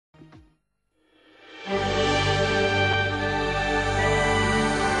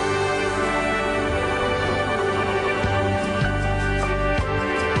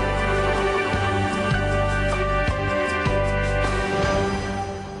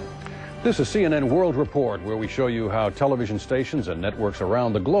This is CNN World Report, where we show you how television stations and networks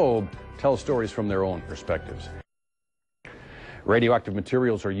around the globe tell stories from their own perspectives. Radioactive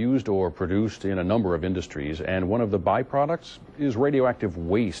materials are used or produced in a number of industries, and one of the byproducts is radioactive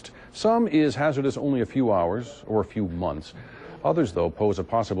waste. Some is hazardous only a few hours or a few months. Others, though, pose a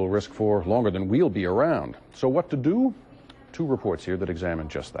possible risk for longer than we'll be around. So what to do? Two reports here that examine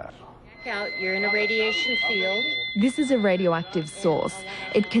just that. You're in a radiation field. This is a radioactive source.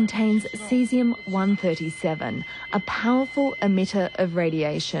 It contains cesium-137, a powerful emitter of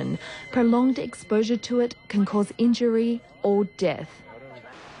radiation. Prolonged exposure to it can cause injury or death.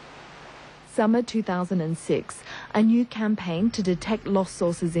 Summer 2006, a new campaign to detect lost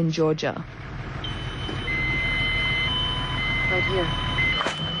sources in Georgia. Right here.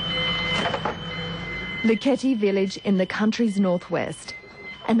 Leketi village in the country's northwest.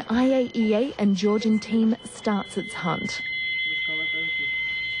 An IAEA and Georgian team starts its hunt.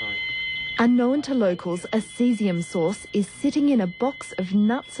 Unknown to locals, a cesium source is sitting in a box of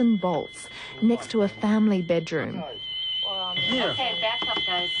nuts and bolts next to a family bedroom. Okay, back up,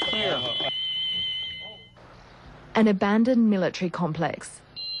 guys. Here. An abandoned military complex.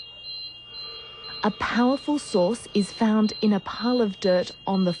 A powerful source is found in a pile of dirt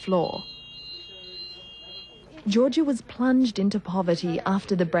on the floor. Georgia was plunged into poverty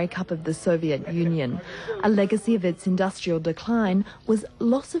after the breakup of the Soviet Union. A legacy of its industrial decline was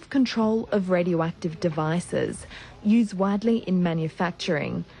loss of control of radioactive devices, used widely in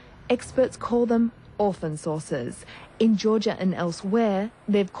manufacturing. Experts call them orphan sources. In Georgia and elsewhere,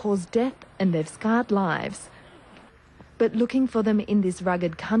 they've caused death and they've scarred lives. But looking for them in this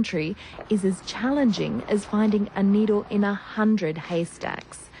rugged country is as challenging as finding a needle in 100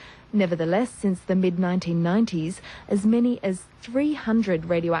 haystacks. Nevertheless, since the mid-1990s, as many as 300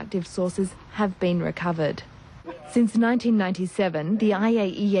 radioactive sources have been recovered. Since 1997, the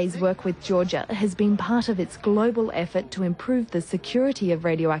IAEA's work with Georgia has been part of its global effort to improve the security of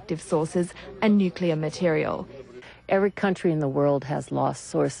radioactive sources and nuclear material. Every country in the world has lost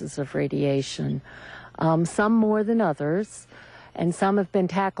sources of radiation, some more than others, and some have been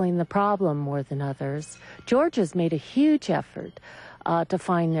tackling the problem more than others. Georgia's made a huge effort to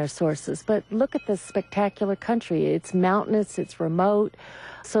find their sources. But look at this spectacular country. It's mountainous, it's remote,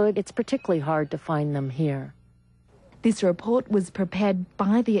 so it's particularly hard to find them here. This report was prepared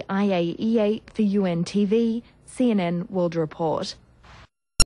by the IAEA for UN TV, CNN World Report.